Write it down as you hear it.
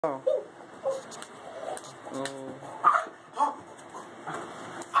Oh.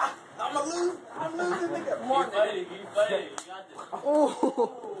 I'm losing, nigga. Come on, keep fighting, you got this.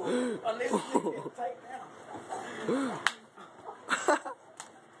 Oh. My nigga get tight now.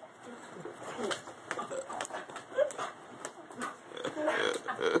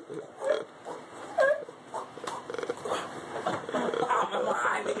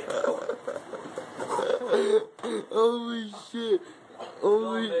 Holy shit.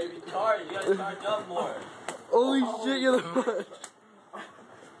 Holy baby, charge. You gotta charge up more. Holy shit, you're the one.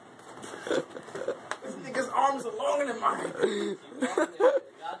 This nigga's arms are longer than mine. Keep going there.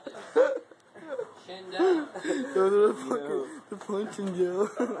 You got this. Chin down. Yo, the punching, yo.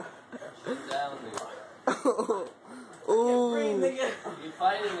 Chin down, nigga. Oh. Nigga. Keep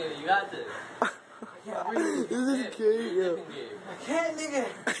fighting, nigga. You got this. This is crazy, yo. I can't, nigga.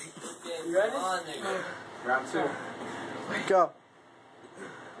 You ready? Come on, nigga. Round 2. Go.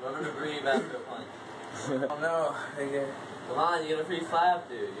 Remember to breathe after a punch. Oh no, nigga. Come on, you get a free slap,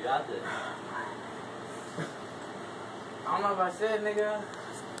 dude. You got this. I don't know if I said, nigga.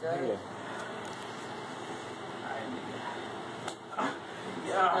 Yeah. Yeah.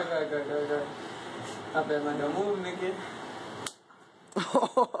 Go. I bet my no move, nigga. This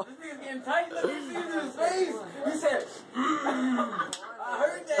nigga's getting tight. Look, you see his face. He said, I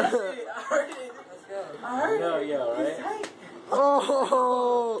heard that shit. I heard it. Let's go. I heard it. Yo, right? He's tight.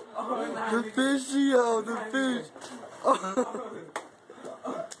 Oh. Oh, The fish, yo, the fish. Oh.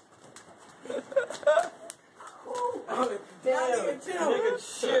 Damn, nigga, chill. Nigga,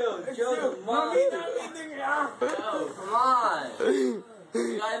 chill. Chill the monster. Not me, nigga. Yo, come on.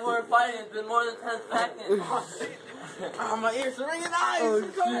 You guys weren't fighting. It's been more than 10 seconds. Oh, my ears are ringing eyes. Oh,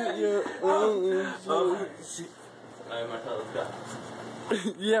 shit, yeah. Oh, shit. Alright, Marcel, let's go.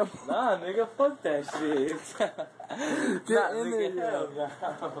 Yeah. Nah, nigga, fuck that shit. Get in there, yo.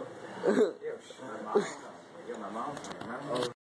 Hell no. Yo, shit, my mom.